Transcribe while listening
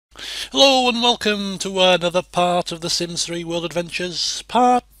Hello and welcome to another part of the Sims 3 World Adventures,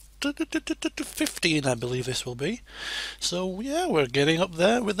 part 15 I believe this will be. So yeah, we're getting up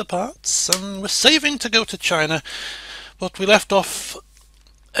there with the parts and we're saving to go to China, but we left off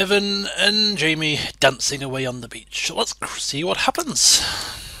Evan and Jamie dancing away on the beach. So let's see what happens.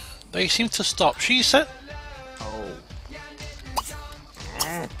 They seem to stop. She said...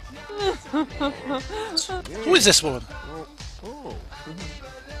 Who is this woman?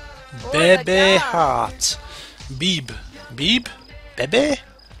 Bebe Heart. Beeb. Beeb? Bebe?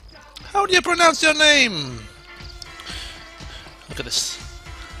 How do you pronounce your name? Look at this.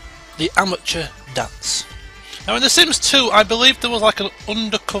 The amateur dance. Now in The Sims 2 I believe there was like an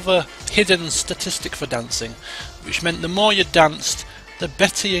undercover hidden statistic for dancing, which meant the more you danced the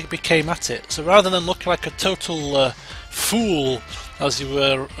better you became at it. So rather than looking like a total fool as you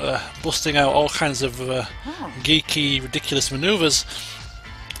were busting out all kinds of geeky, ridiculous manoeuvres,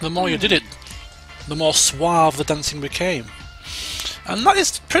 the more you did it, the more suave the dancing became. And that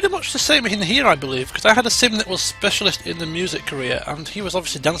is pretty much the same in here, I believe, because I had a sim that was specialist in the music career, and he was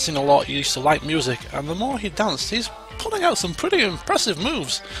obviously dancing a lot. He used to like music, and the more he danced, he's pulling out some pretty impressive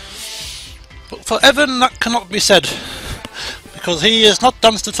moves. But for Evan, that cannot be said, because he has not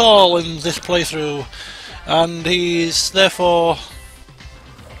danced at all in this playthrough, and he's therefore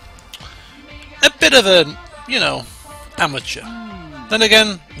a bit of a, you know, amateur. Then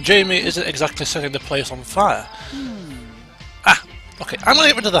again, Jamie isn't exactly setting the place on fire. Okay, I'm going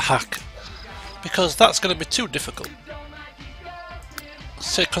to get rid of the hack, because that's going to be too difficult.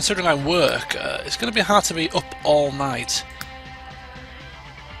 So, considering I work, it's going to be hard to be up all night.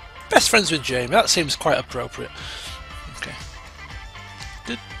 Best friends with Jamie, that seems quite appropriate. Okay.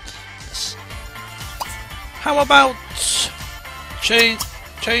 How about...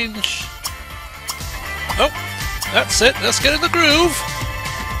 change... Oh, that's it, let's get in the groove!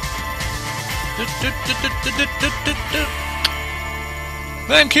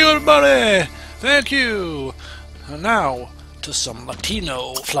 Thank you, everybody! Thank you! And now, to some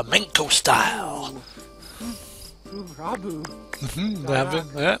Latino flamenco style. Having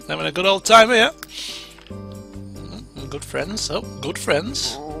a good old time here. Good friends, oh, good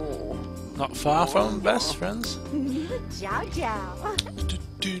friends. Not far from best friends. Ciao, ciao.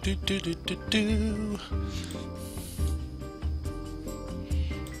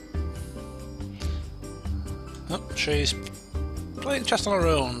 Oh, she's playing chess on her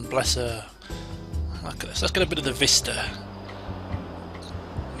own, bless her. Look at this, let's get a bit of the vista.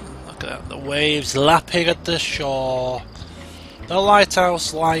 Look at that, the waves lapping at the shore. The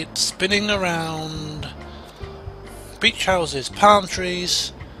lighthouse light spinning around. Beach houses, palm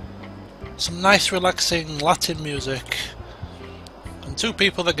trees. Some nice relaxing Latin music. And two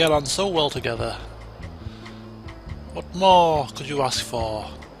people that get on so well together. What more could you ask for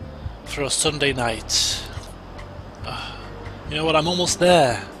a Sunday night? You know what, I'm almost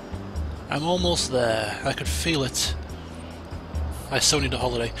there. I'm almost there. I could feel it. I so need a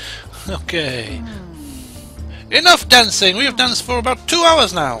holiday. Okay. Enough dancing! We have danced for about 2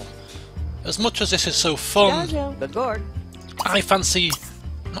 hours now. As much as this is so fun, I fancy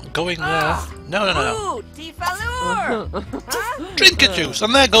not going there. No. Drink a juice!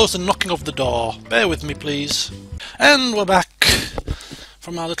 And there goes the knocking of the door. Bear with me, please. And we're back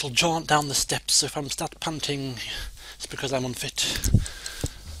from our little jaunt down the steps. If I'm start panting, it's because I'm unfit.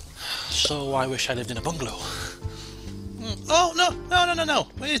 So I wish I lived in a bungalow. Oh, no.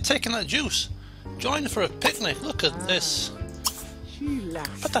 Where are you taking that juice? Join for a picnic. Look at this.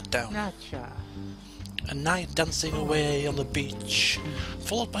 Put that down. A night dancing away on the beach,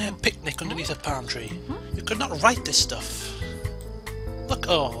 followed by a picnic underneath a palm tree. You could not write this stuff. Look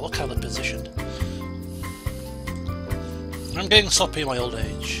how they're positioned. I'm getting soppy in my old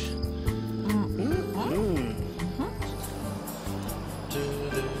age.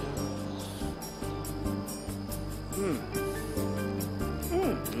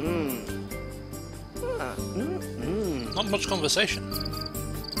 Not much conversation.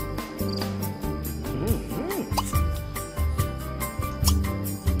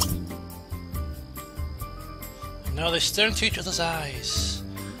 Now they stare into each other's eyes.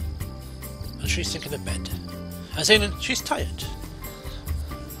 And she's thinking of bed. As in, she's tired.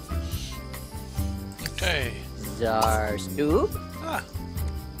 Okay. Zar Stoop? Ah,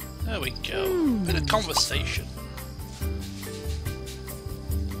 there we go. Bit of conversation.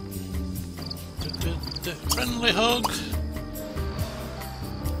 Friendly hug.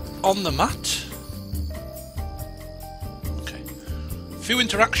 On the mat. Okay. Few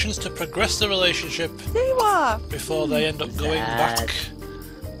interactions to progress the relationship before they end up going back.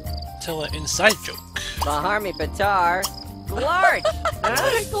 Tell an inside joke. Baharmi Patar. Large.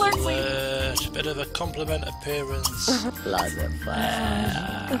 Bit of a compliment appearance. Lots of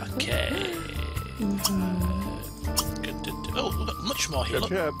fun. Okay. Oh, we've got much more here. Look.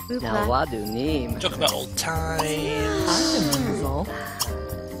 Now what do you need? Talk about old times.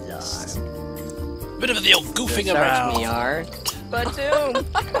 Bit of the old goofing Search around. me art. Batum.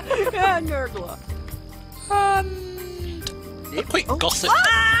 Nerdla. And a quick gossip.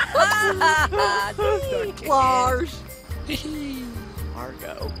 Lars.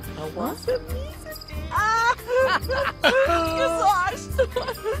 Margot. What's it?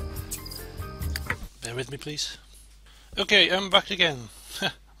 Bear with me, please. Okay, I'm back again.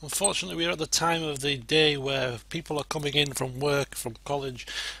 Unfortunately, we're at the time of the day where people are coming in from work, from college,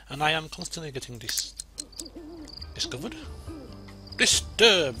 and I am constantly getting discovered?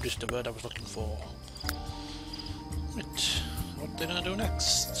 Disturbed is the word I was looking for. Right, what are they going to do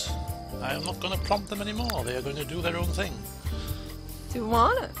next? I am not going to prompt them anymore, they are going to do their own thing.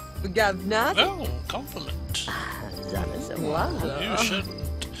 Tijuana. We got nothing. Oh, compliment. Wow. You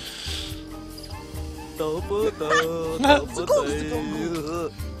shouldn't.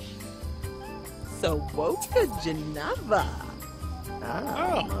 So Woka Geneva.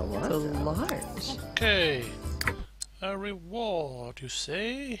 Oh, So large. okay. A reward, you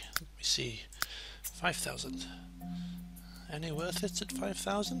say? Let me see. 5,000. Any worth it at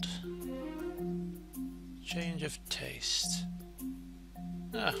 5,000? Change of taste.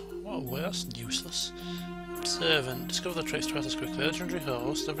 Ah, what worse? Useless. Servant. Discover the traits twice as quickly. Legendary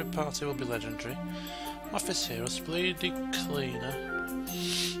host. Every party will be legendary. Office hero. Speedy cleaner.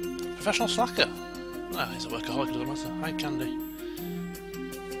 Professional slacker. Ah, he's a workaholic, it doesn't matter. High candy.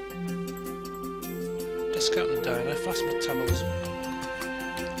 Discount the diner. Fast metabolism.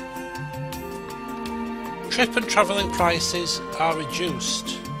 Trip and travelling prices are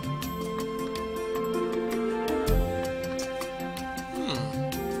reduced.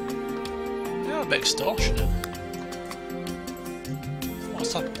 They're a bit extortionate.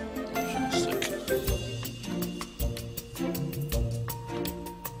 What's that?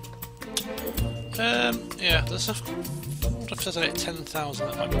 Yeah, there's a... I wonder if there's like 10,000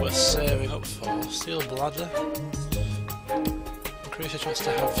 that might be worth saving up for. Steel bladder. Increase your chance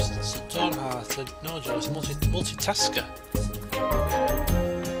to have stone-hearted, no joys, multitasker.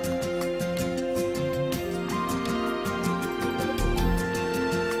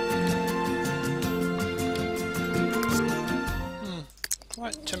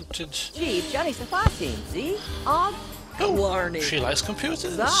 Quite tempted. Gee, Johnny Safasin, see? On Oh, Blarney. she likes computers.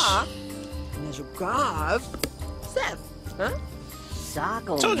 Za. Najugav. Seth. Huh?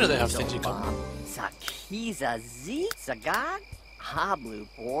 Sako. Told you they have things you can. Sakiza Z. Sagag. Hablu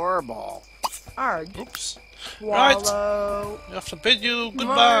Borbal. Arg. Oops. Right. Wallow. I have to bid you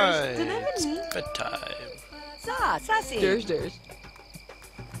goodbye. Mars, It's bedtime. Sa, Sassy. There's.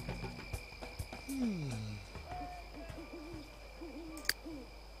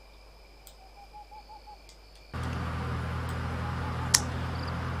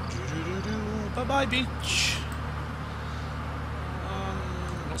 Bye-bye, beach.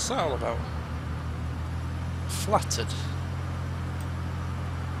 What's that all about? Flattered.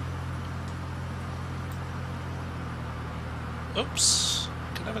 Oops.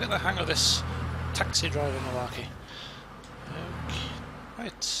 Can never get the hang of this taxi driving malarkey. Okay.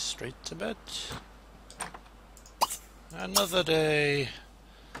 Right, straight to bed. Another day.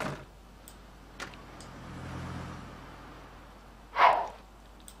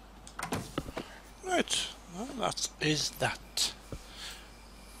 Right, well, that is that.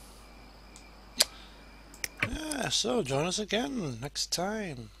 Yeah, so join us again next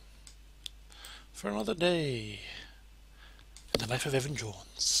time for another day in the life of Evan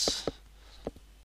Jones.